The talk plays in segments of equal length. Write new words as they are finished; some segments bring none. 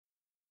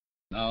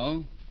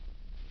Now,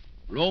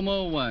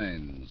 Roma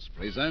Wines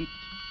present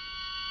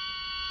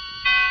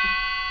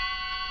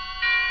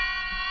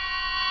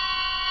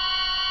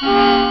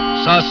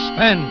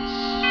Suspense.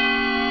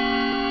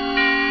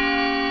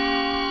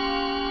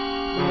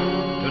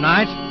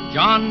 Tonight,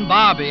 John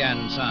Barbie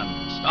and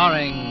Son,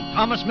 starring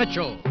Thomas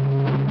Mitchell.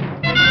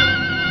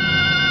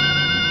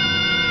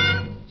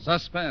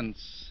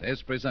 Suspense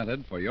is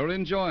presented for your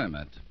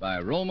enjoyment by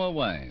Roma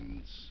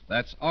Wines.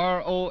 That's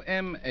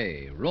Roma,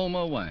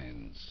 Roma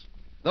Wines.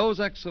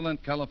 Those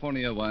excellent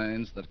California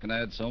wines that can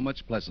add so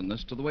much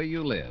pleasantness to the way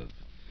you live,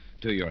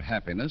 to your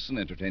happiness in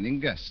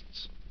entertaining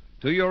guests,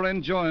 to your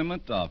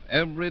enjoyment of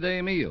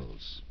everyday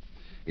meals.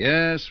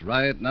 Yes,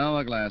 right now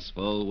a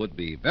glassful would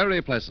be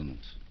very pleasant,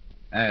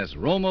 as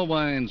Roma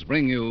Wines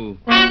bring you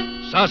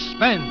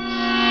Suspense.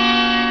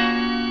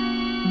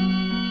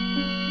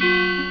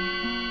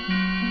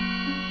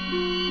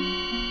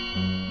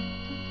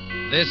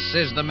 This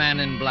is the man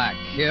in black,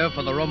 here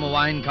for the Roma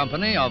Wine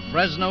Company of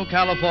Fresno,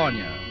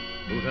 California,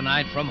 who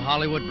tonight from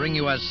Hollywood bring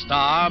you as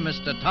star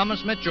Mr.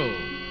 Thomas Mitchell,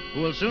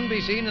 who will soon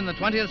be seen in the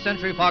 20th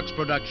Century Fox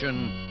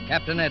production,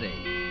 Captain Eddie.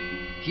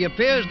 He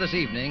appears this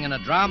evening in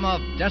a drama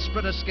of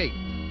desperate escape.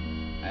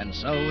 And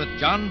so, with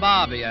John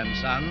Barbie and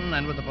Son,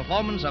 and with the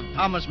performance of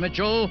Thomas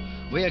Mitchell,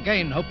 we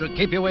again hope to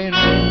keep you in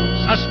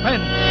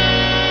suspense.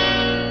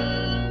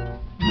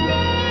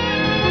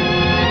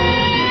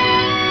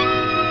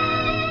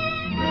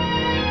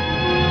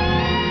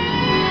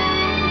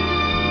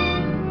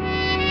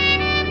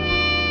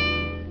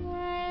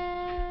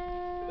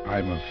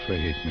 I'm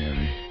afraid,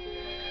 Mary.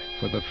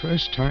 For the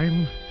first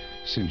time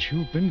since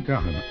you've been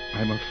gone,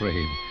 I'm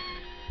afraid.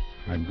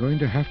 I'm going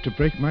to have to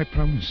break my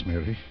promise,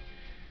 Mary.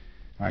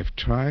 I've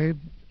tried.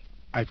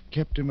 I've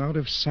kept him out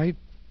of sight,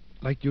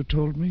 like you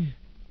told me.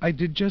 I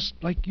did just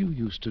like you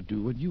used to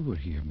do when you were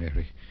here,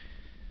 Mary.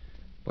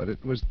 But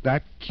it was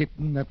that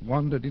kitten that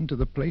wandered into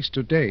the place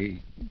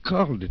today.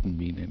 Carl didn't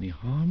mean any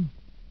harm.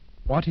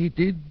 What he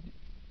did,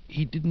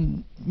 he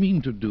didn't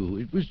mean to do.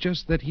 It was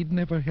just that he'd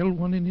never held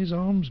one in his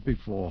arms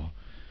before.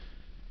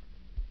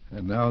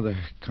 And now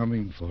they're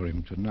coming for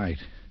him tonight.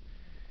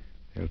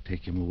 They'll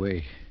take him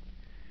away.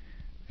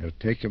 They'll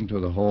take him to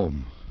the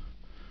home.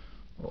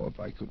 Oh, if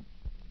I could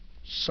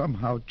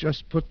somehow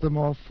just put them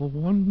off for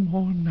one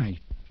more night.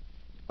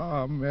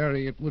 Ah,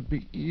 Mary, it would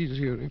be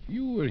easier if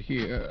you were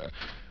here.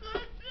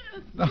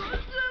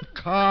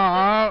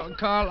 Carl,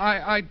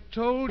 I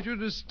told you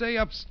to stay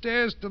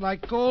upstairs till I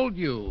called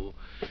you.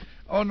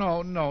 Oh,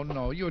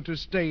 no. You're to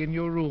stay in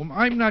your room.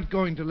 I'm not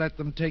going to let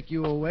them take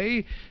you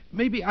away.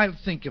 Maybe I'll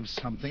think of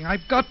something.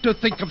 I've got to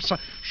think of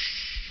something.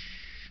 Shh.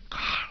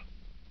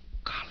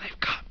 Carl, they've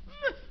come.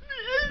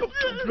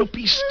 No,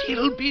 be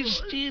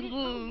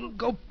still.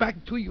 Go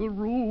back to your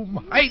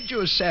room. Hide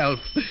yourself.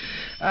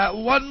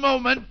 One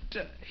moment.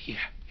 Here.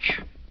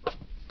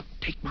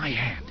 Take my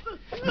hand.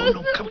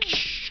 No,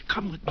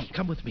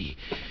 come with me.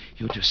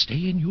 You're to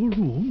stay in your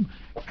room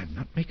and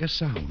not make a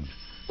sound.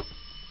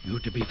 You're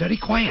to be very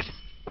quiet.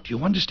 Do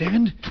you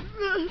understand?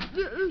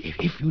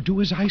 If you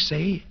do as I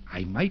say,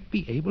 I might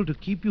be able to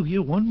keep you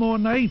here one more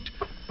night.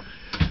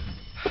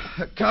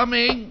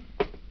 Coming.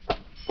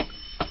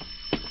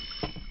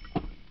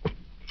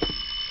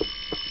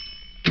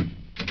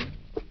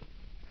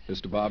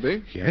 Mr.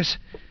 Barbie? Yes?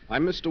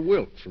 I'm Mr.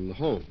 Wilk from the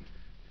home.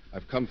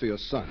 I've come for your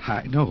son.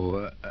 I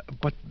know,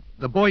 but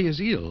the boy is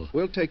ill.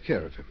 We'll take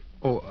care of him.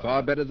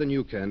 Far better than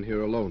you can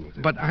here alone with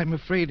him. But I'm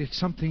afraid it's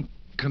something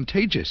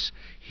contagious.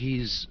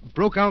 He's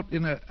broke out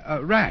in a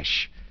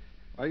rash.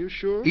 Are you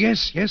sure?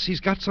 Yes, he's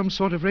got some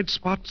sort of red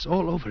spots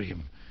all over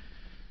him.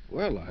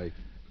 Well, I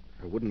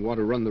wouldn't want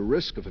to run the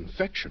risk of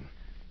infection.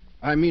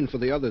 I mean for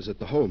the others at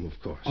the home,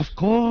 of course. Of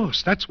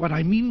course, that's what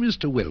I mean,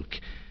 Mr. Wilk.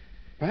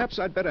 Perhaps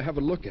I'd better have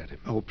a look at him.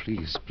 Oh,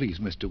 please,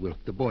 Mr.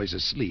 Wilk, the boy's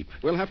asleep.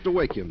 We'll have to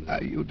wake him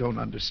then. You don't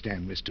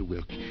understand, Mr.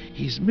 Wilk.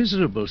 He's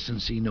miserable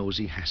since he knows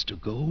he has to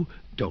go.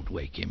 Don't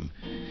wake him.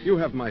 You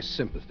have my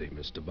sympathy,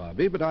 Mr.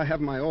 Barbie, but I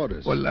have my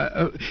orders.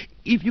 Well,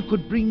 if you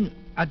could bring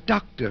a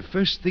doctor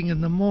first thing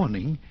in the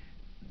morning,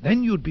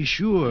 then you'd be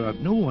sure of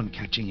no one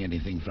catching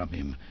anything from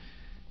him.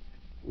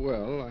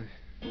 Well,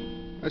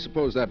 I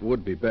suppose that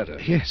would be better.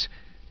 Yes.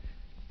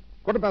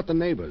 What about the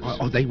neighbors?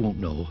 Oh, they won't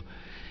know.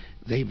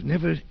 They've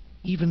never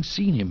even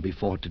seen him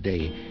before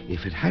today.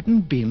 If it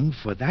hadn't been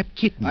for that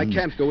kitten... I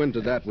can't go into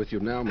that with you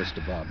now,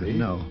 Mr. Barbie.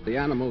 No. The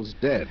animal's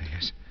dead.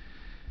 Yes.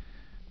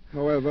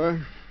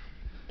 However,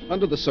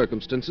 under the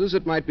circumstances,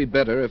 it might be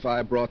better if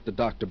I brought the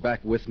doctor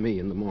back with me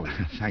in the morning.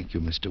 Thank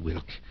you, Mr.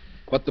 Wilk.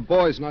 But the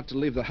boy's not to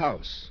leave the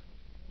house.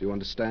 Do you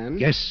understand?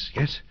 Yes.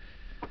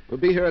 We'll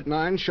be here at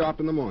 9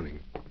 sharp in the morning.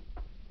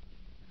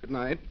 Good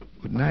night.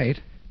 Good night.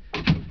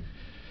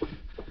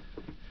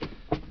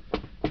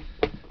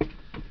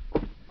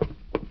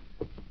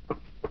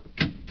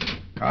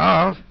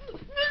 Carl.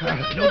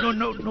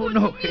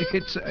 No.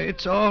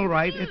 It's all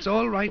right. It's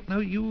all right. Now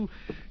you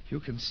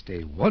can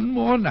stay one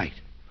more night.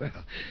 Well,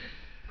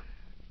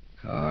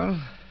 Carl,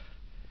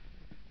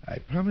 I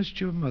promised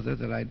your mother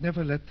that I'd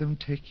never let them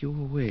take you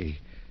away.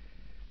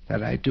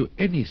 That I'd do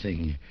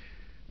anything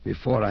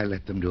before I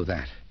let them do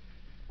that.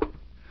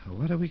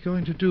 What are we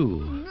going to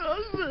do?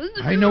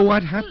 I know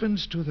what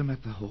happens to them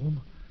at the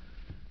home.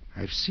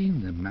 I've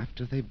seen them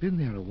after they've been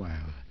there a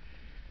while.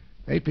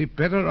 They'd be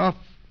better off...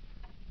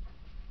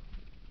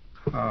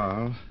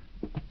 Carl,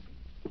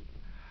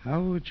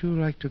 how would you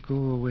like to go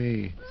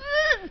away?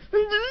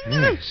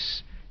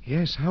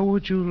 Yes, how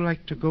would you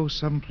like to go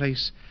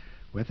someplace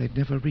where they'd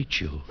never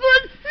reach you?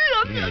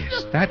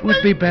 Yes, that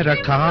would be better,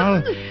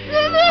 Carl.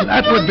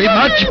 That would be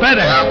much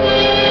better.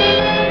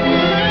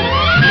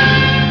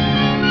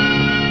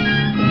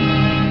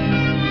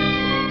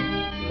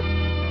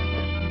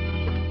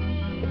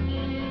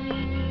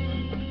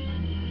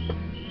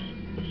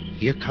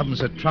 Here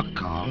comes a truck,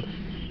 Carl.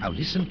 Now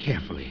listen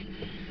carefully.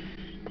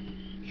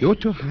 You're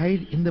to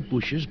hide in the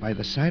bushes by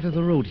the side of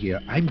the road here.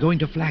 I'm going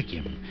to flag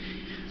him.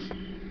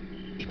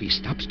 If he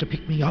stops to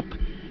pick me up,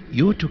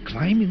 you're to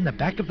climb in the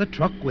back of the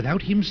truck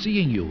without him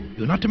seeing you.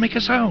 You're not to make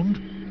a sound.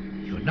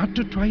 You're not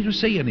to try to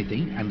say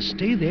anything, and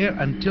stay there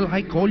until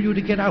I call you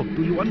to get out.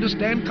 Do you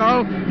understand,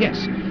 Carl?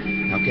 Yes.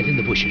 Now get in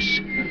the bushes.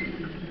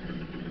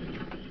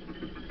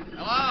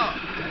 Hello.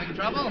 Having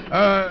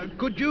trouble?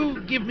 Could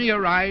you give me a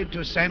ride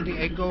to San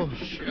Diego?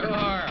 Sure.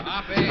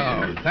 Hop in.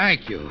 Oh,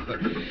 thank you.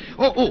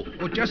 Oh,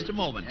 just a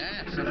moment.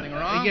 Yeah, something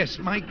wrong? Yes,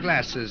 my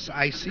glasses.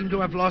 I seem to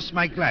have lost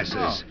my glasses.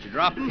 Oh, did you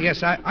drop them?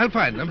 Yes, I'll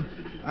find them.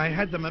 I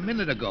had them a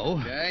minute ago.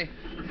 Okay.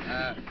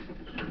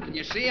 Can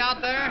you see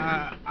out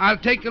there? I'll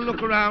take a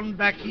look around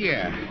back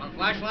here. Want a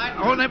flashlight?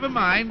 Oh, never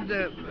mind.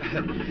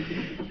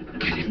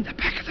 Get in the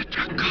back of the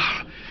truck,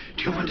 Carl.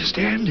 Do you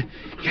understand?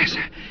 Yes,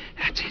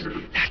 that's it.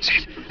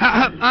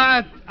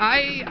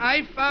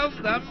 I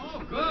found them.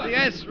 Oh, good.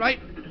 Yes, right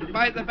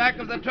by the back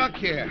of the truck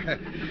here.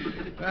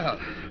 Well,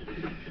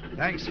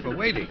 thanks for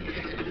waiting.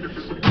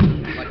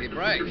 Lucky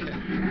break.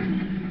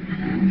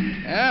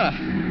 Well,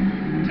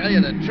 tell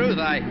you the truth,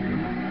 I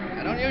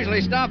don't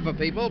usually stop for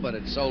people, but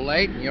it's so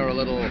late and you're a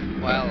little,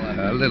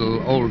 a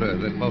little older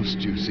than most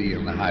you see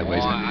on the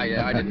highways. Oh,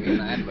 I didn't mean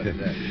that, but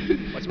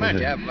what's the matter?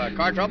 You have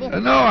car trouble?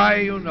 No,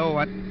 you know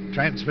what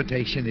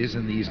transportation is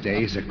in these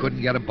days. I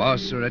couldn't get a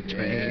bus or a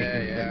train.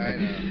 Yeah, I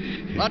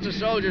know. Lots of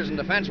soldiers and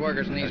defense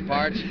workers in these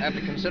parts. Have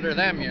to consider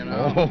them, you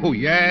know. Oh,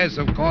 yes,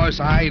 of course,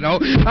 I know.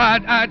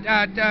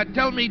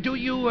 Tell me, do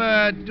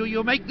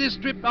you make this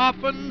trip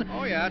often?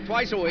 Oh, yeah,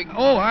 twice a week.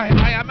 Oh,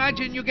 I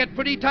imagine you get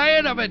pretty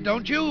tired of it,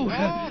 don't you? Oh,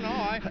 no,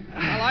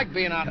 I like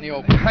being out in the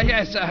open.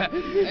 Yes.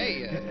 Hey,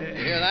 you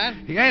hear that?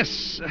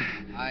 Yes.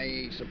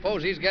 I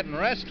suppose he's getting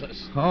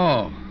restless.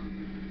 Oh,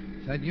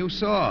 then you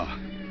saw.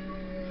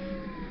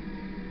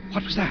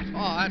 What was that?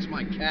 Oh, that's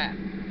my cat.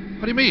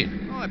 What do you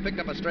mean? Oh, I picked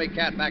up a stray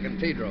cat back in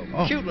Pedro.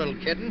 Oh. Cute little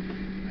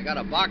kitten. I got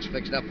a box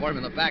fixed up for him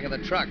in the back of the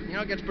truck. You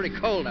know, it gets pretty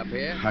cold up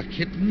here. A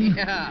kitten?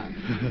 Yeah.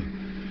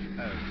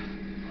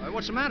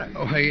 What's the matter?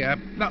 Oh,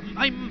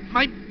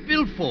 my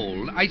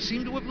billfold. I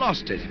seem to have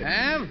lost it.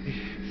 Have?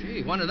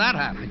 Gee, when did that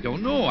happen? I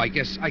don't know. I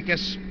guess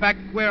back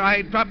where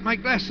I dropped my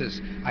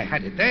glasses. I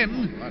had it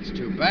then. Well, that's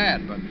too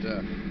bad, but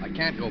I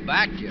can't go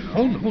back, you know.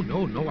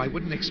 Oh, no. I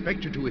wouldn't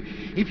expect you to.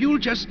 If you'll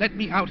just let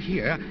me out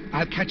here,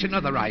 I'll catch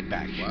another ride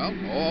back. Well,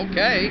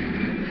 okay.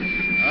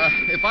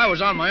 If I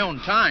was on my own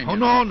time. Oh,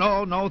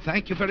 no.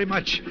 Thank you very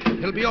much.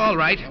 It'll be all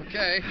right.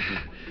 Okay.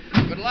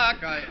 Good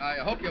luck. I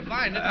hope you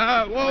find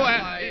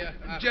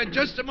it.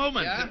 Just a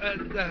moment.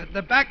 Yeah?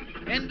 The back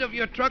end of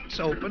your truck's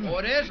open. Oh,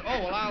 it is?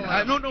 Oh, well,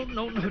 I'll... No.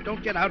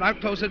 Don't get out. I'll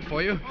close it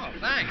for you. Oh,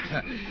 thanks.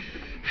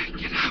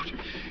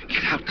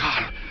 Get out,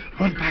 Carl.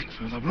 Run back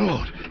for the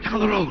road. Down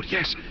the road,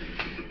 yes.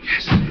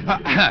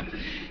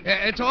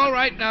 It's all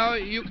right now.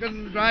 You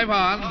can drive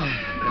on.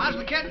 How's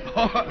the kitten?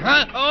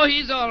 Oh,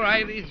 he's all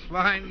right. He's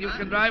fine. You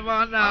can drive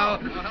on now.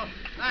 Oh, well,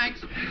 thanks.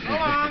 So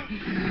long.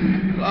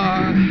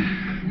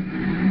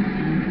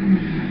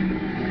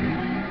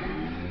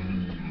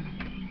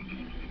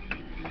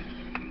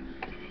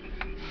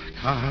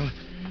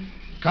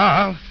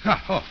 Carl.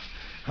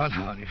 Oh,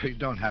 no, you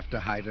don't have to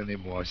hide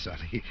anymore,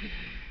 sonny.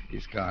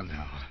 He's gone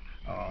now.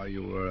 Oh,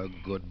 you were a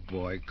good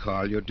boy,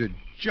 Carl. You did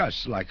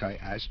just like I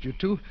asked you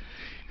to.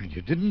 And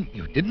you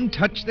didn't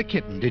touch the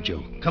kitten, did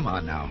you? Come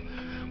on now.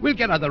 We'll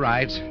get other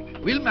rides.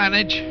 We'll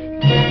manage.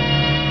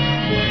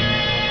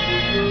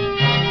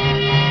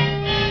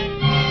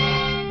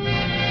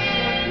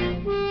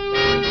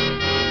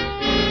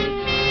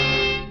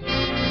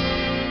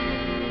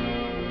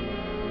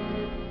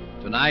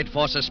 Tonight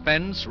for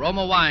Suspense,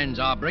 Roma Wines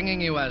are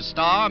bringing you as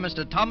star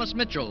Mr. Thomas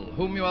Mitchell,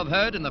 whom you have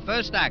heard in the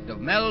first act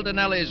of Mel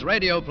Dinelli's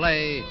radio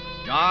play,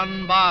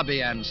 John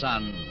Barbie and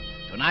Son.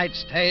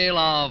 Tonight's tale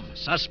of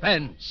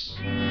Suspense.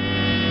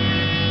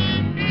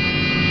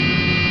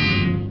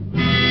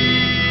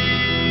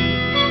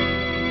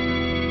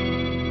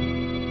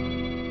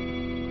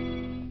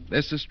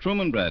 This is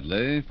Truman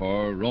Bradley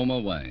for Roma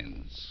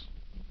Wines.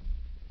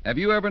 Have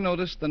you ever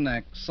noticed the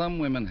knack some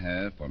women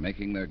have for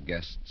making their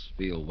guests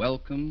feel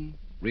welcome,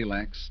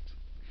 relaxed?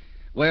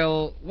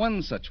 Well,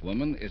 one such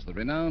woman is the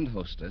renowned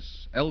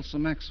hostess, Elsa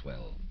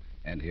Maxwell.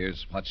 And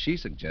here's what she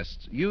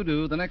suggests you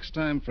do the next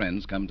time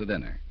friends come to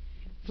dinner.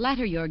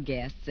 Flatter your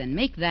guests and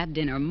make that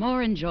dinner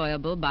more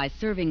enjoyable by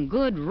serving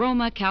good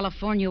Roma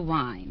California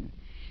wine.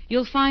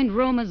 You'll find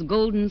Roma's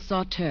Golden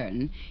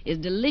Sauterne is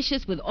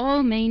delicious with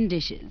all main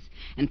dishes,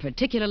 and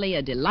particularly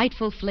a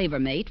delightful flavor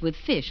mate with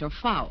fish or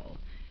fowl.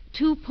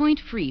 2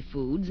 point-free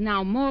foods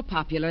now more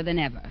popular than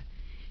ever.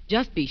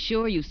 Just be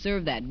sure you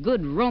serve that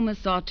good Roma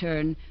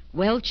Sauterne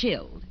well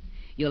chilled.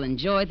 You'll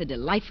enjoy the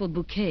delightful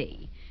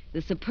bouquet,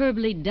 the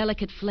superbly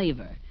delicate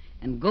flavor,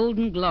 and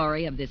golden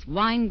glory of this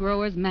wine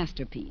grower's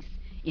masterpiece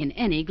in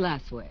any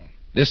glassware.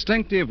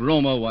 Distinctive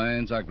Roma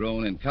wines are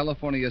grown in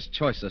California's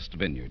choicest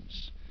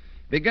vineyards,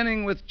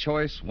 beginning with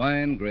choice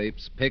wine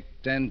grapes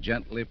picked and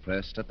gently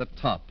pressed at the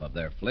top of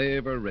their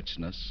flavor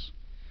richness,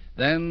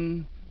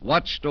 then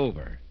watched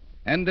over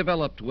and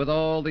developed with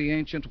all the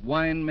ancient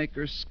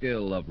winemaker's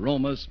skill of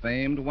Roma's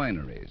famed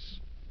wineries.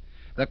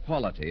 The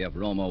quality of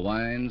Roma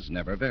wines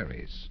never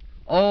varies,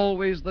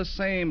 always the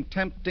same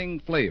tempting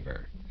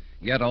flavor,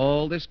 yet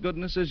all this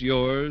goodness is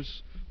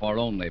yours for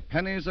only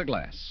pennies a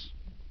glass.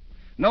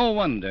 No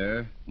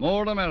wonder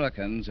more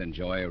Americans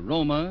enjoy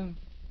Roma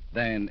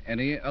than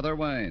any other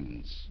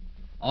wines.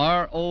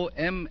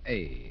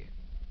 R-O-M-A,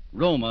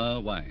 Roma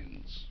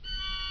wines.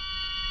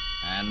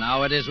 And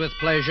now it is with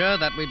pleasure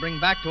that we bring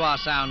back to our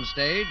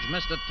soundstage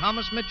Mr.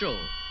 Thomas Mitchell,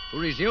 who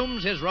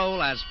resumes his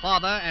role as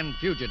father and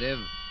fugitive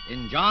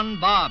in John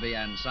Barbie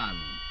and Son,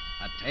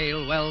 a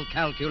tale well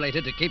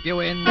calculated to keep you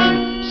in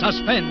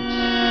suspense.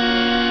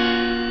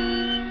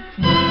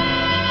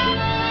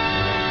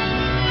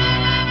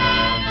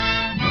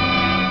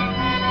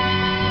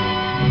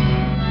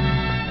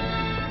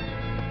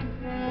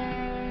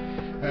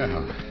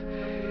 Well,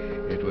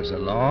 it was a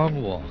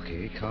long walk,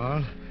 eh,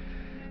 Carl?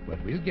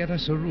 But we'll get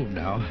us a room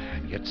now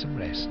and get some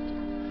rest.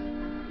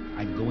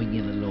 I'm going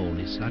in alone.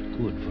 It's not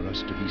good for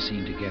us to be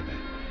seen together.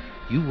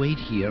 You wait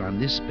here on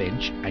this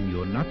bench, and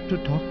you're not to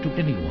talk to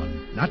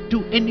anyone. Not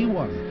to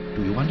anyone.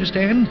 Do you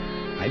understand?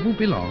 I won't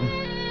be long.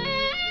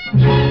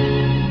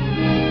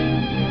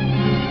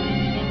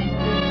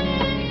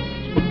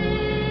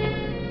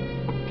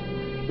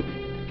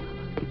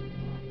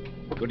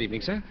 Good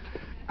evening, sir.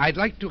 I'd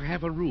like to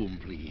have a room,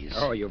 please.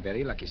 Oh, you're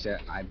very lucky, sir.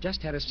 I've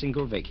just had a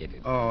single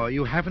vacated. Oh,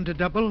 you haven't a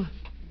double?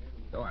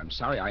 Oh, I'm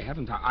sorry, I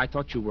haven't. I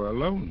thought you were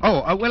alone.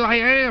 Oh, well, I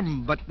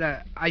am, but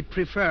I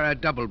prefer a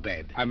double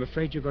bed. I'm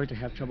afraid you're going to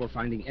have trouble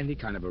finding any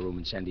kind of a room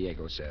in San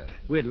Diego, sir.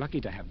 We're lucky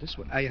to have this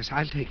one. Yes,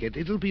 I'll take it.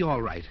 It'll be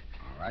all right.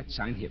 All right,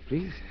 sign here,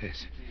 please.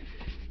 Yes.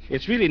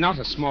 It's really not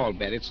a small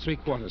bed. It's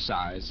 3/4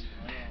 size.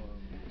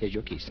 Here's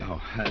your key, sir.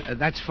 Oh,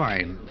 that's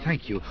fine.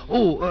 Thank you.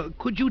 Oh,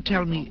 could you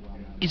tell me,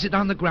 is it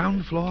on the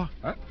ground floor?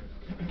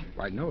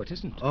 Why, no, it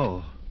isn't.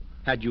 Oh.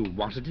 Had you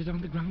wanted it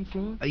on the ground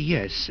floor?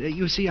 Yes.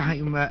 You see,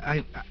 I'm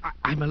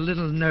a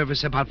little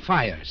nervous about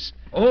fires.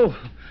 Oh,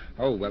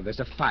 well, there's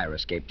a fire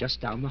escape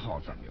just down the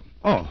hall from you.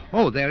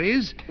 Oh, there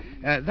is?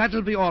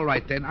 That'll be all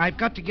right, then. I've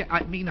got to get...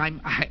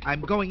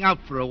 I'm going out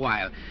for a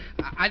while.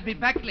 I'll be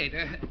back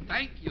later.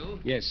 Thank you.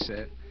 Yes,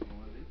 sir.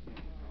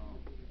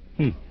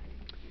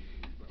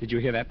 Did you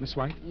hear that, Miss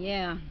White?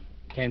 Yeah.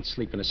 Can't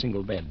sleep in a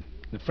single bed.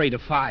 Afraid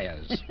of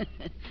fires.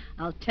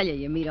 I'll tell you,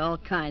 you meet all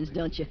kinds,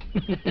 don't you?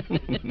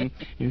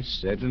 You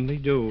certainly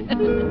do.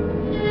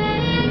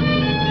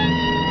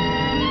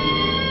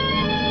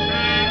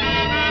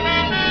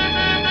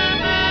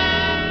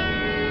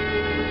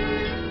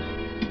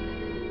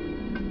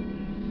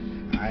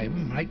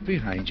 I'm right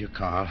behind you,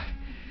 Carl.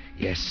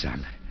 Yes,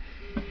 son.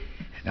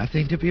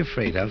 Nothing to be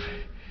afraid of.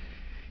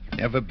 You've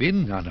never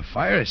been on a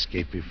fire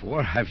escape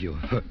before, have you?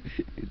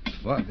 It's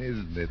fun,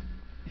 isn't it?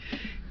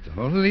 It's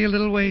only a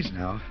little ways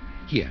now.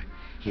 Here,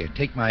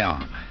 take my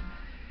arm.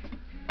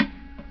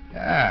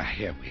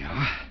 Here we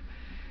are.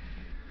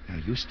 Now,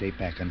 you stay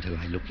back until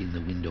I look in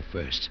the window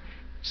first.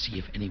 See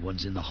if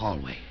anyone's in the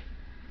hallway.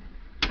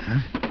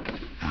 Huh?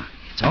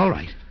 It's all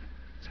right.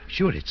 I'm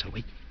sure it's...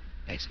 Wait.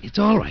 Yes, it's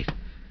all right.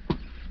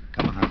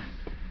 Come on.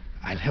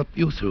 I'll help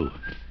you through.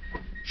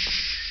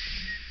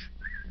 Shh.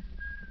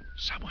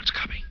 Someone's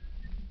coming.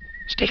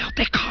 Stay out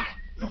there, Carl.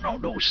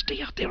 No.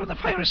 Stay out there on the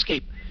fire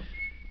escape.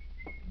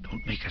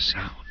 Don't make a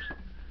sound.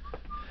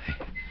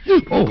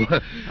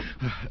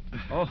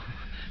 Oh,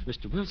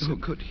 Mr. Wilson. Oh,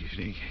 good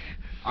evening.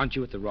 Aren't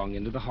you at the wrong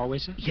end of the hallway,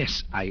 sir?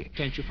 Yes,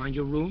 Can't you find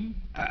your room?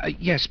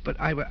 Yes, but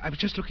I was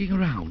just looking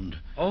around.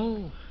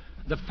 Oh,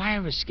 the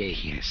fire escape.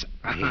 Yes,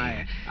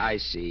 I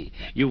see.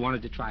 You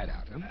wanted to try it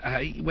out, huh?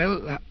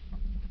 Well,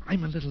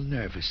 I'm a little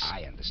nervous.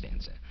 I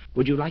understand, sir.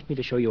 Would you like me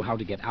to show you how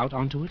to get out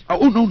onto it?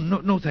 Oh,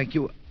 no, thank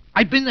you.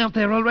 I've been out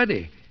there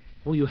already.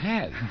 Oh, you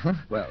have? Uh-huh.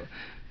 Well,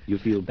 you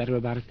feel better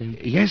about it then?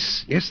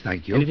 Yes,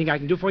 thank you. Anything I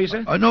can do for you,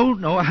 sir?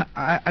 No,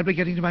 I'll be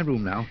getting to my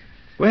room now.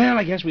 Well,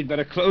 I guess we'd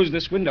better close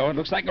this window. It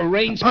looks like a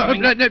rain's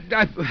coming.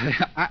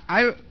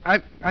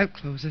 I'll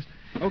close it.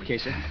 Okay,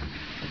 sir.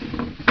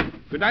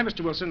 Good night,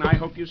 Mr. Wilson. I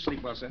hope you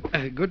sleep well, sir.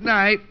 Good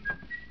night.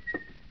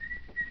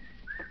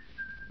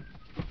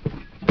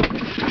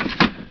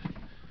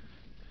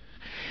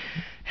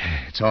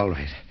 It's all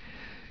right.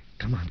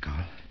 Come on,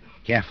 Carl.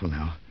 Careful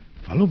now.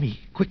 Follow me,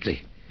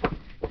 quickly.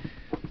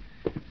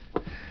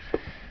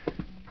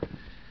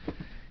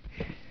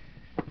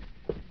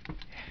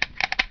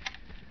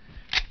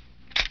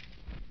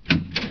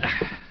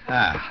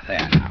 Ah,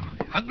 there now.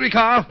 Hungry,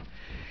 Carl?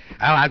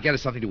 Well, I'll get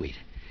us something to eat.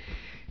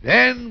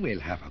 Then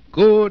we'll have a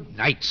good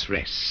night's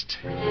rest.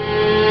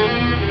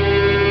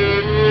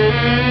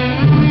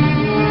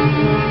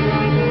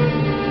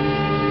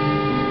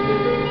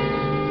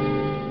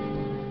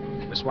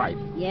 Miss White,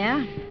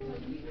 Yeah?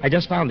 I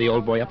just found the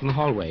old boy up in the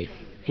hallway.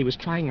 He was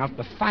trying out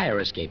the fire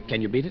escape.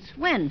 Can you beat it?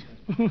 When?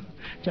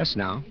 Just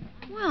now.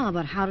 Well,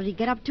 but how did he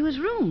get up to his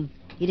room?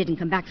 He didn't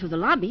come back through the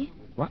lobby.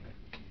 What?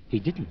 He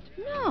didn't.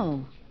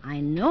 No. I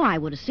know I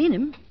would have seen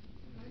him.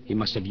 He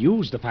must have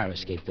used the fire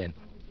escape then.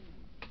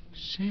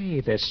 Say,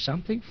 there's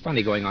something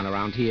funny going on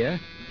around here.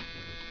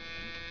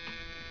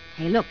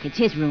 Hey, look, it's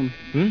his room.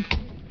 Hmm?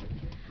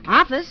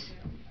 Office?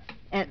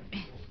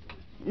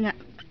 No.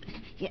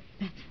 Yeah,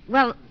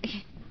 well,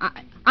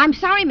 I'm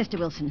sorry, Mr.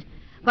 Wilson,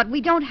 but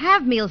we don't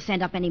have meals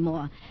sent up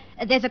anymore.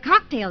 There's a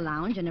cocktail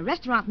lounge and a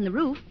restaurant on the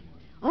roof.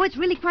 Oh, it's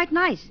really quite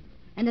nice.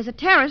 And there's a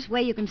terrace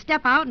where you can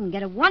step out and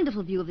get a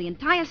wonderful view of the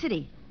entire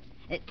city.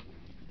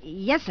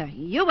 Yes, sir.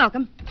 You're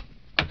welcome.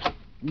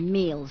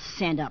 Meals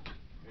sent up.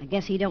 I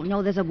guess he don't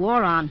know there's a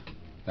war on.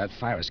 That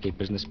fire escape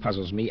business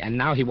puzzles me, and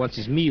now he wants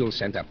his meals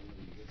sent up.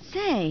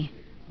 Say,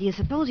 do you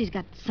suppose he's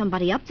got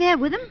somebody up there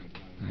with him?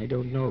 I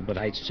don't know, but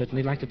I'd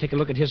certainly like to take a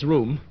look at his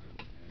room.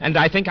 And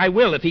I think I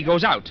will if he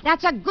goes out.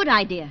 That's a good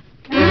idea.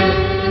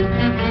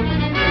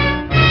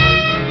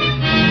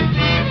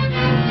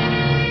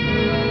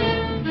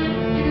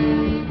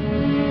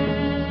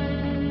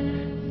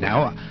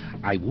 Now,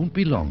 I won't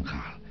be long,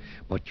 Carl.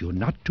 But you're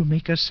not to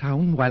make a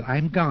sound while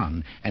I'm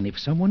gone. And if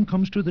someone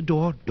comes to the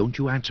door, don't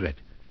you answer it.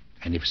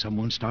 And if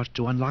someone starts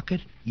to unlock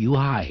it, you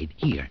hide.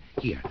 Here.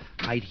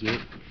 Hide here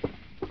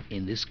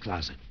in this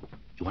closet.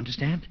 You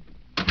understand?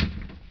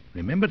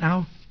 Remember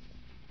now,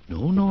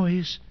 no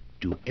noise.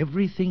 Do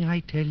everything I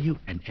tell you,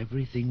 and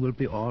everything will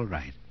be all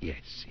right.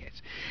 Yes.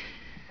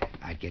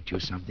 I'll get you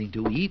something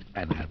to eat,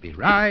 and I'll be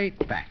right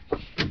back.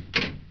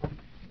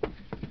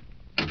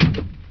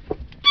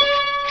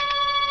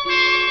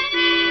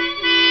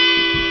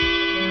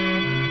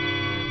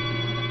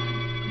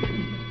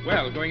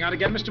 Well, going out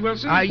again, Mr.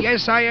 Wilson?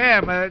 Yes, I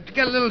am. To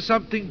get a little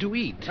something to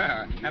eat.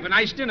 Have a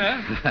nice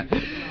dinner.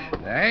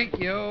 Thank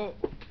you.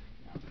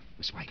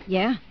 Miss White.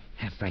 Yeah?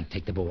 Have Frank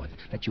take the board.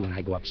 Let you and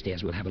I go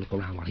upstairs. We'll have a look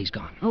around while he's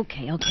gone.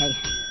 Okay.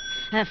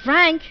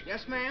 Frank,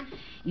 Yes, ma'am?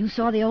 you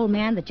saw the old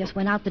man that just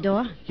went out the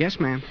door? Yes,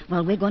 ma'am.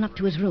 Well, we're going up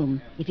to his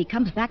room. If he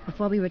comes back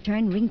before we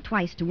return, ring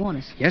twice to warn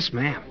us. Yes,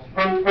 ma'am.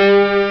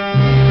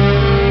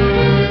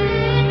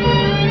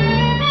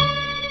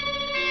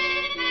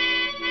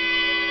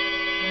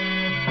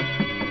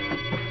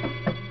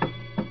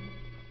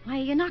 Why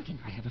are you knocking?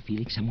 I have a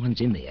feeling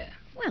someone's in there.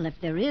 Well, if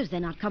there is, they're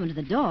not coming to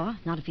the door.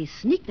 Not if he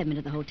sneaked them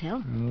into the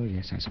hotel. Oh,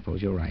 yes, I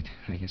suppose you're right.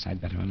 I guess I'd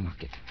better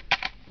unlock it.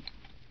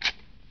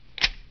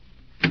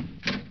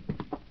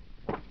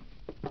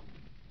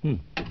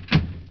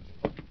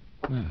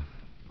 Well,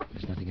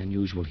 there's nothing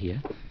unusual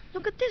here.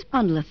 Look at this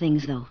bundle of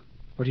things, though.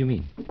 What do you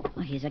mean?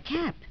 Well, here's a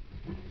cap.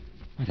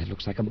 Why, that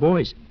looks like a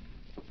boy's.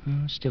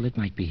 Still, it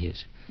might be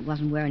his. He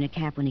wasn't wearing a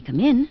cap when he come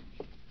in.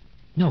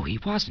 No, he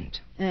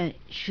wasn't.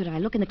 Should I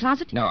look in the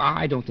closet? No,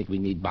 I don't think we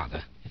need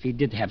bother. If he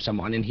did have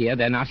someone in here,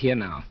 they're not here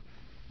now.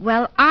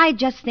 Well, I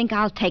just think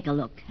I'll take a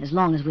look, as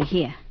long as we're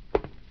here.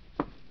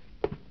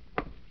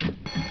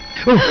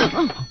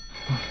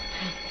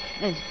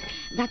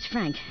 That's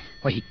Frank.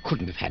 Well, he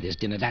couldn't have had his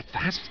dinner that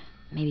fast.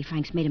 Maybe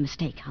Frank's made a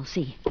mistake. I'll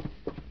see.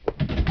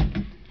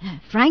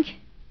 Frank?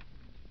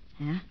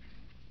 Yeah?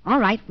 All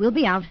right, we'll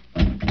be out.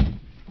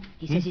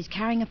 He says he's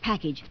carrying a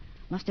package.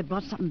 Must have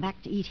brought something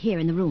back to eat here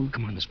in the room.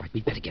 Come on, Miss White.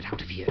 We'd better get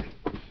out of here.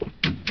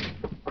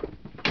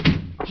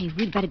 Hey,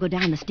 we'd better go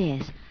down the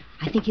stairs.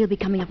 I think he'll be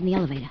coming up in the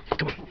elevator.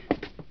 Come on.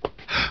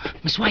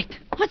 Miss White,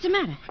 What's the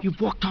matter? you've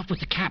walked off with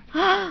the cap.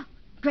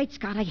 Great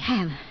Scott, I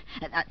have.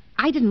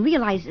 I didn't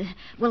realize.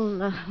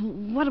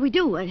 What do we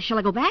do? Shall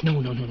I go back? No.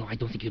 I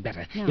don't think you'd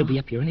better. No. He'll be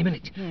up here any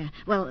minute. Yeah.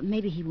 Well,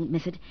 maybe he won't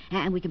miss it,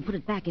 and we can put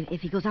it back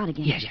if he goes out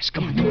again. Yes,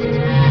 come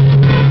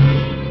on.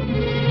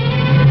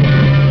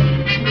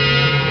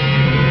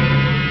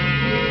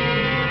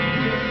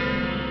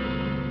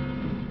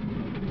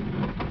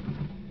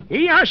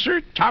 Yes,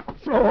 sir. Top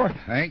floor.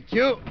 Thank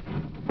you.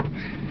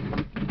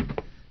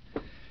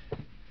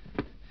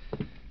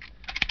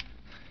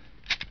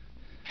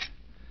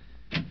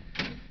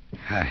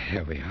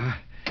 Here we are.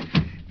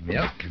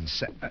 Milk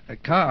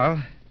and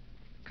Carl.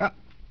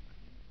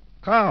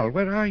 Carl,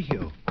 where are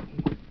you?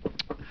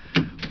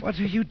 What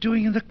are you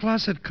doing in the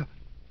closet?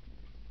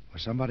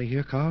 Was somebody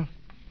here, Carl?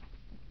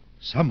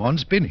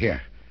 Someone's been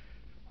here.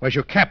 Where's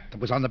your cap that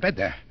was on the bed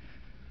there?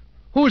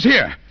 Who's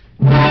here?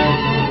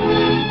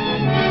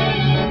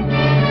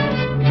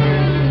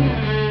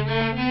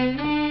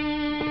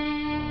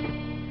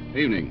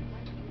 Evening.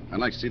 I'd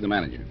like to see the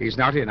manager. He's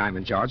not in. I'm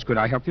in charge. Could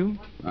I help you?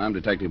 I'm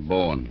Detective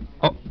Bowen.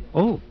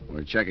 Oh.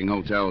 We're checking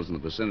hotels in the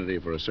vicinity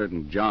for a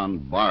certain John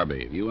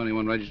Barbie. Have you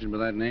anyone registered with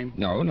that name?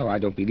 No, I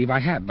don't believe I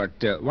have. But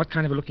what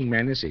kind of a looking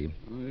man is he?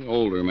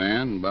 Older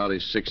man, about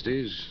his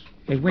 60s.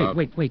 Hey,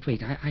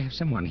 wait. I have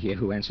someone here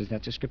who answers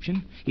that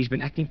description. He's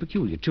been acting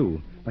peculiar,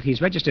 too. But he's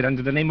registered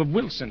under the name of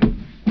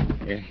Wilson.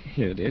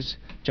 Here it is.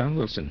 John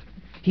Wilson.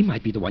 He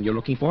might be the one you're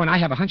looking for, and I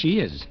have a hunch he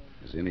is.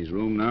 Is he in his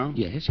room now?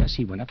 Yes.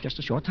 He went up just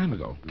a short time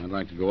ago. I'd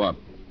like to go up.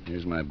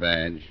 Here's my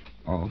badge.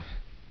 Oh.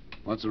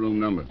 What's the room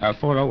number?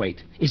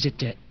 408. Is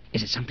it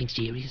something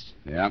serious?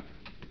 Yeah.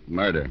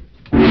 Murder.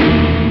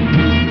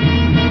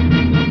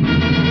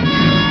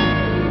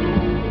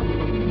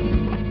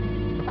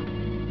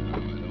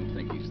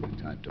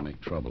 To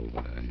make trouble,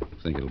 but I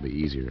think it'll be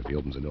easier if he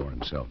opens the door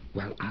himself.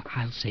 Well,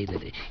 I'll say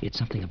that it's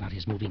something about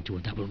his moving to a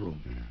double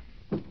room.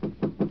 Yeah.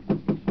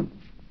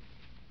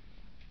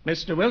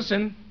 Mr.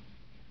 Wilson?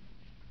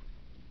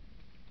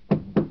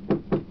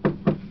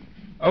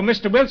 Oh,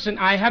 Mr. Wilson,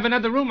 I have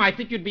another room I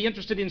think you'd be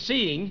interested in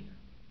seeing.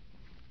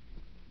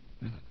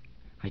 Well,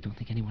 I don't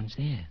think anyone's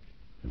there.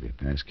 Have you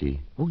a pass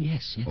key? Oh,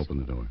 yes. Open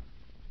the door.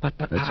 But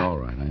That's all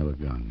right. I have a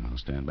gun. I'll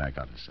stand back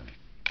out of sight.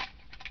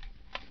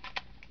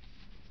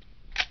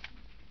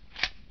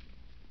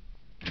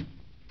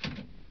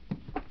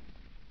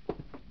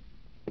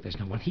 There's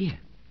no one here.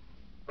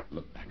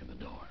 Look back at the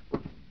door.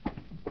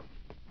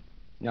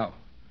 No.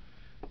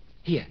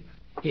 Here,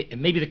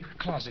 maybe the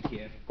closet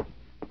here.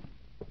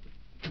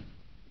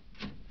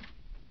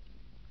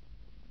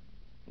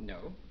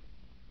 No,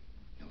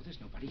 there's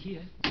nobody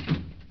here.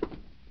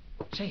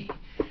 Say,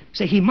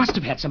 he must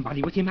have had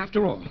somebody with him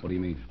after all. What do you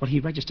mean? Well, he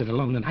registered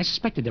alone, and I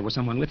suspected there was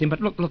someone with him, but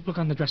look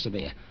on the dresser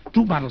there.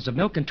 2 bottles of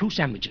milk and 2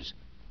 sandwiches.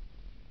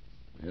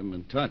 They haven't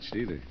been touched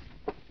either.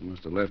 You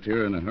must have left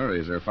here in a hurry.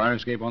 Is there a fire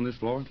escape on this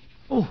floor?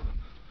 Oh,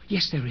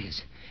 yes, there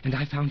is. And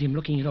I found him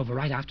looking it over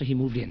right after he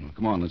moved in. Well,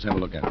 come on, let's have a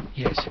look at it.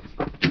 Yes.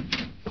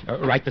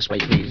 Right this way,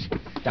 please.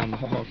 Down the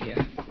hall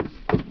here.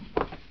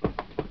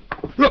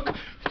 Look,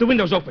 the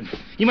window's open.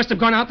 He must have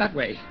gone out that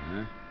way.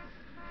 Yeah.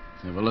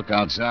 Let's have a look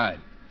outside.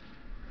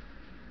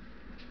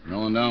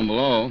 No one down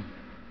below.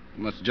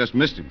 You must have just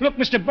missed him. Look,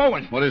 Mr.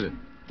 Bowen. What is it?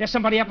 There's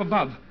somebody up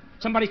above.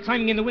 Somebody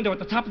climbing in the window at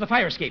the top of the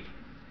fire escape.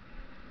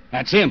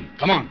 That's him.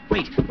 Come on.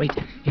 Wait.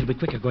 It'll be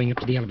quicker going up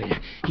to the elevator.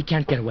 He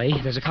can't get away.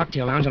 There's a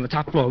cocktail lounge on the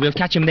top floor. We'll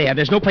catch him there.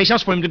 There's no place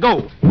else for him to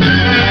go.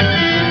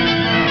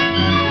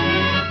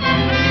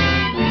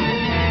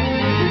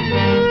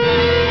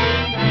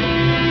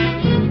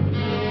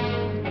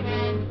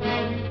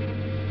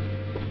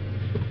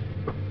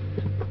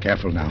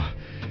 Careful now.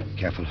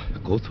 Careful.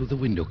 Go through the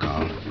window,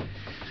 Carl.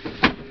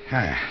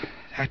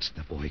 That's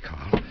the boy,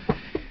 Carl.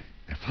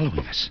 They're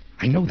following us.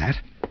 I know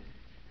that.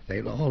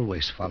 They'll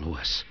always follow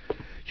us.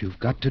 You've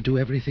got to do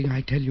everything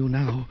I tell you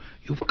now.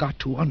 You've got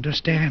to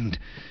understand.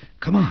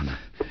 Come on.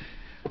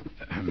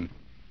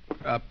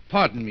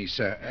 Pardon me,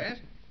 sir. Yes?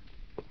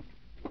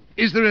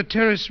 Is there a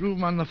terrace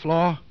room on the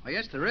floor? Oh,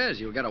 yes, there is.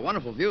 You'll get a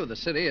wonderful view of the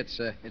city. It's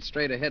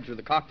straight ahead through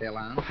the cocktail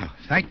lounge. Oh,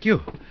 thank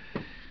you.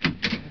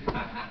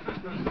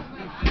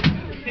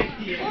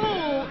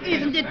 Oh,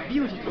 isn't it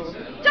beautiful?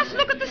 Just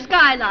look at the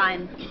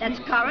skyline. That's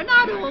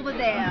Coronado over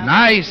there.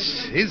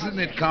 Nice, isn't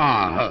it,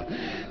 Carl?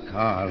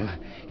 Carl,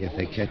 if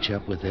they catch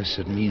up with us,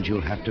 it means you'll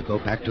have to go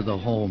back to the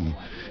home.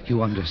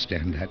 You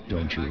understand that,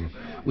 don't you?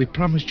 We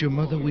promised your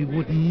mother we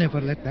would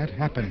never let that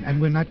happen, and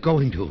we're not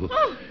going to.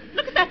 Oh,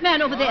 look at that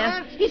man over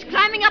there. He's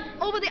climbing up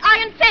over the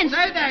iron fence.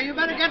 Stay there. You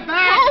better get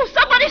back. Oh,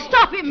 somebody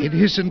stop him. It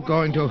isn't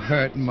going to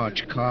hurt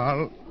much,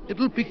 Carl.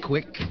 It'll be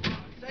quick.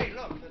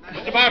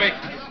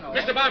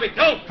 Mr. Barbie,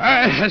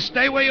 don't!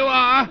 Stay where you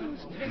are.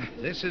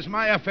 This is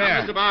my affair.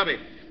 Now, Mr. Barbie,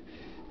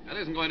 that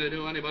isn't going to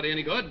do anybody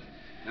any good.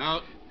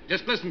 Now,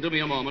 just listen to me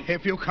a moment.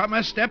 If you come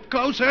a step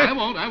closer... I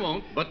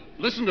won't, but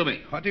listen to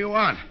me. What do you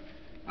want?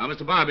 Now,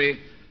 Mr. Barbie,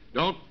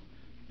 don't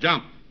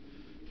jump.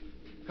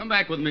 Come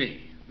back with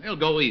me. They'll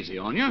go easy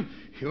on you.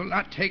 You'll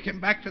not take him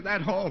back to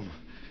that home.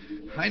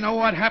 I know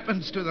what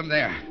happens to them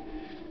there.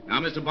 Now,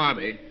 Mr.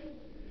 Barbie,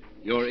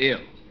 you're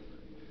ill.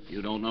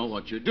 You don't know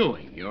what you're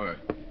doing. You're...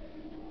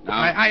 Now,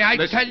 I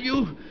listen. tell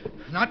you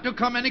not to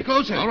come any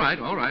closer. All right,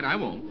 I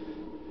won't.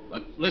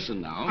 But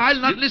listen now. I'll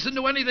not listen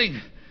to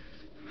anything.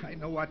 I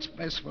know what's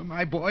best for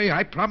my boy.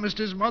 I promised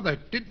his mother,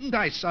 didn't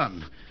I,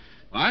 son?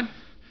 What?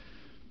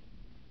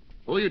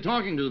 Who are you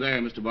talking to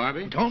there, Mr.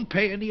 Barbie? Don't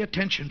pay any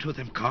attention to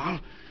them, Carl.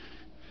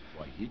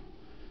 Why,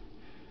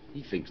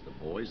 he thinks the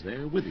boy's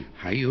there with him.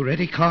 Are you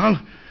ready, Carl?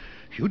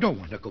 You don't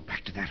want to go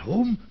back to that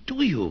home,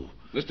 do you?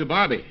 Mr.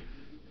 Barbie,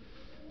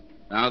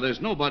 now there's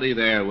nobody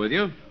there with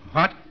you.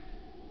 What?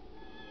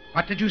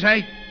 What did you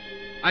say?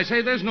 I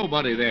say there's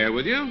nobody there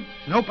with you.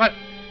 No, but...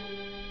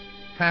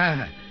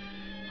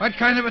 what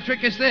kind of a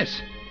trick is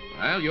this?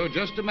 Well, you're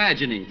just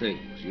imagining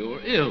things.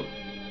 You're ill.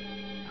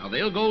 Now,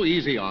 they'll go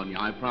easy on you,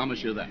 I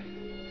promise you that.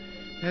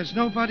 There's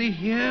nobody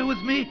here with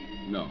me?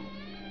 No.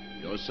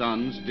 Your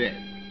son's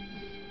dead.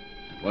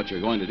 And what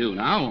you're going to do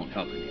now won't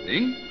help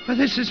anything. Well,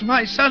 this is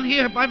my son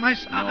here by my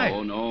side.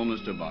 No,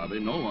 Mr. Barbie.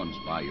 No one's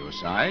by your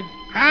side.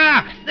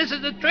 This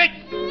is a trick.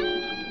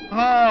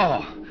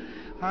 Oh,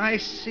 I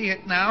see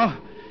it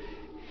now.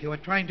 You were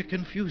trying to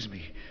confuse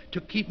me, to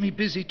keep me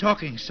busy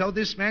talking, so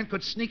this man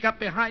could sneak up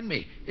behind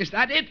me. Is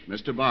that it?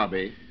 Mr.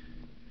 Barbie,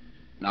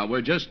 Now,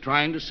 we're just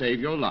trying to save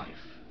your life.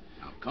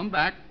 Now, come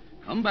back.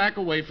 Come back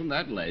away from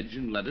that ledge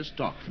and let us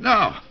talk.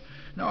 No.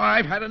 No,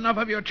 I've had enough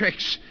of your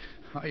tricks.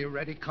 Are you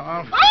ready,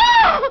 Carl?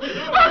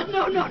 Oh,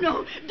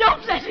 no.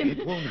 Don't let him.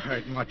 It won't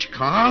hurt much,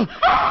 Carl.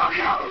 Oh,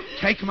 no.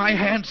 Take my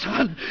hand,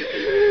 son.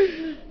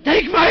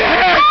 Take my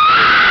hand.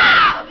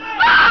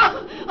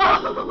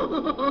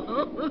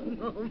 Oh,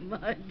 no,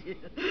 my dear.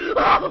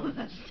 Oh,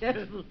 that's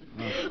terrible.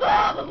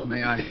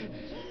 May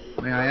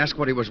I ask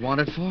what he was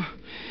wanted for?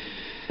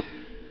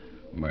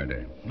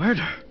 Murder.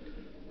 Murder?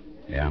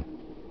 Yeah.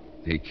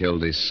 He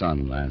killed his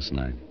son last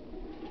night.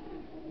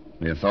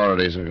 The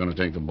authorities are going to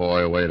take the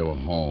boy away to a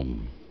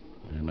home.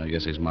 And I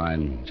guess his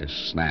mind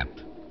just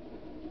snapped.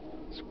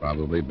 It's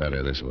probably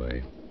better this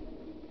way.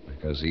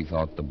 Because he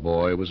thought the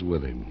boy was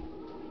with him.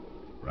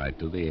 Right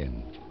to the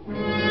end.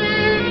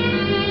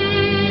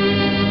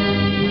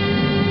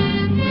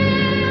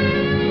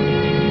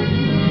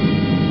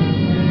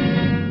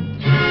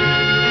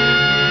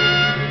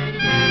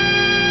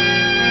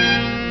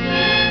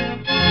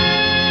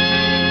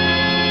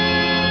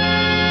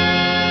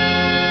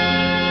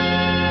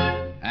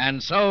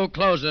 And so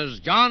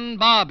closes John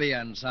Barbie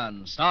and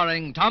Son,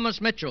 starring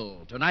Thomas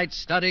Mitchell, tonight's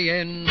study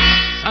in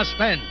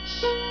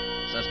Suspense.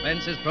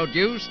 Suspense is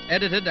produced,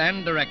 edited,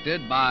 and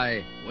directed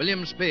by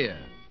William Spear.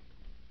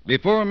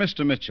 Before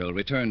Mr. Mitchell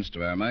returns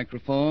to our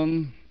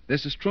microphone,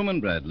 this is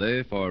Truman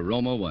Bradley for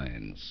Roma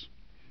Wines.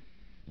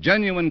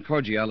 Genuine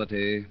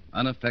cordiality,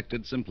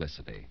 unaffected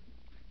simplicity.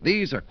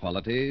 These are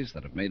qualities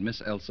that have made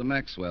Miss Elsa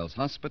Maxwell's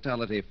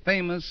hospitality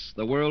famous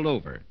the world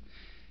over.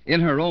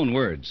 In her own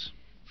words,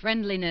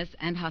 friendliness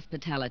and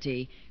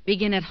hospitality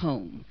begin at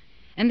home.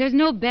 And there's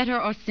no better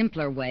or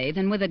simpler way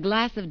than with a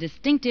glass of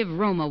distinctive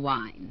Roma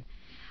wine.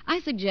 I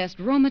suggest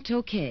Roma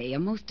Tokay, a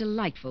most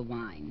delightful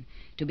wine,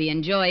 to be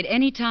enjoyed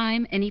any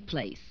time, any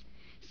place.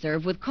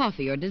 Serve with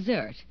coffee or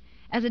dessert,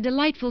 as a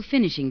delightful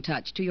finishing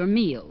touch to your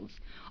meals.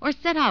 Or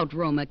set out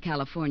Roma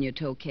California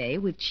Tokay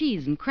with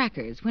cheese and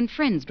crackers when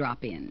friends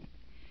drop in.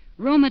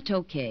 Roma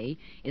Tokay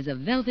is a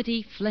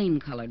velvety,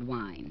 flame-colored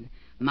wine,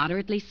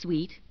 moderately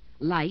sweet,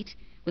 light,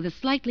 with a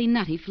slightly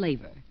nutty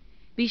flavor.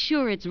 Be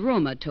sure it's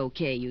Roma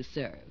Tokay you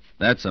serve.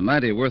 that's a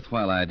mighty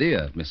worthwhile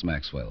idea, Miss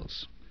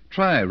Maxwell's.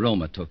 Try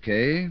Roma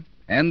Tokay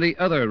and the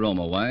other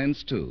Roma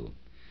wines, too.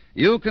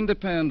 You can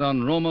depend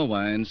on Roma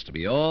wines to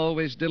be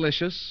always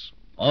delicious,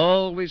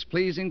 always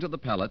pleasing to the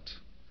palate,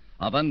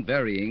 of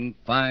unvarying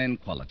fine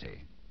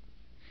quality.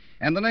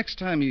 And the next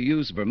time you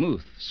use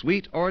vermouth,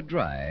 sweet or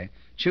dry,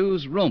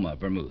 choose Roma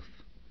vermouth.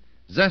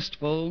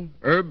 Zestful,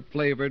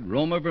 herb-flavored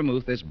Roma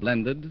vermouth is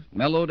blended,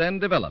 mellowed, and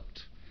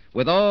developed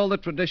with all the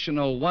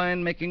traditional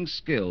wine-making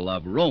skill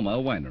of Roma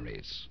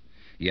wineries,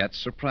 yet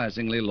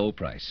surprisingly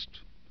low-priced.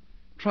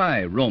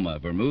 Try Roma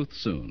vermouth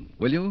soon,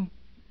 will you?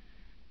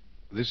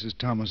 This is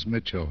Thomas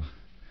Mitchell.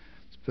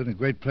 It's been a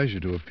great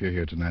pleasure to appear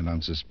here tonight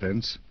on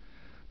Suspense,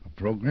 a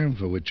program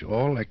for which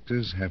all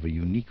actors have a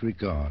unique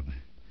regard.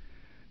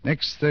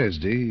 Next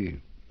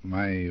Thursday,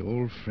 my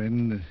old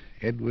friend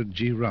Edward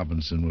G.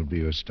 Robinson will be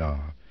your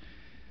star.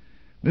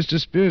 Mr.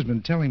 Spear's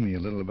been telling me a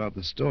little about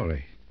the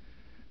story.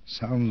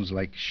 Sounds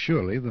like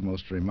surely the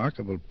most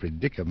remarkable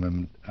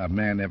predicament a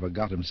man ever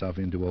got himself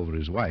into over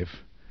his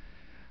wife.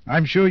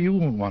 I'm sure you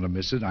won't want to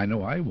miss it. I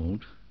know I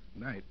won't.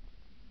 Night.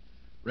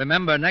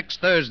 Remember,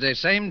 next Thursday,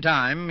 same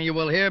time, you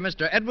will hear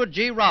Mr. Edward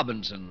G.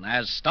 Robinson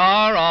as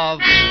star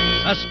of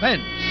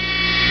Suspense.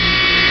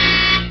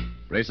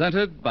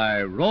 Presented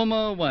by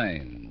Roma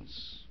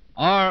Wines.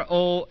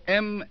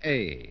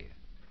 R-O-M-A.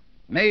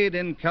 Made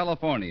in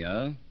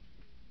California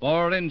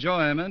for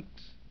enjoyment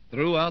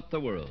throughout the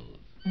world.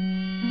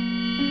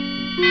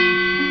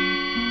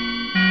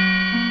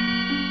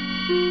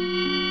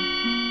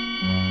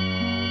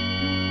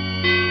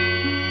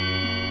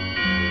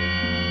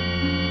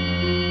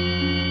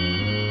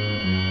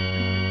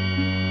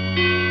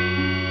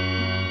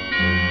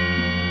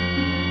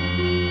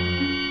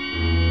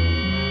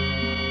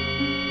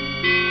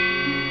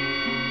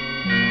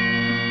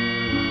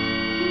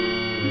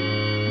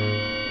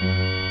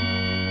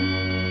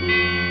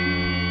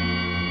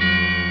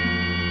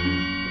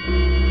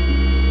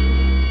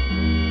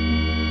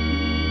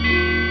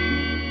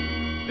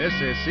 This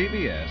is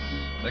CBS,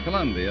 the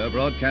Columbia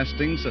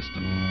Broadcasting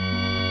System.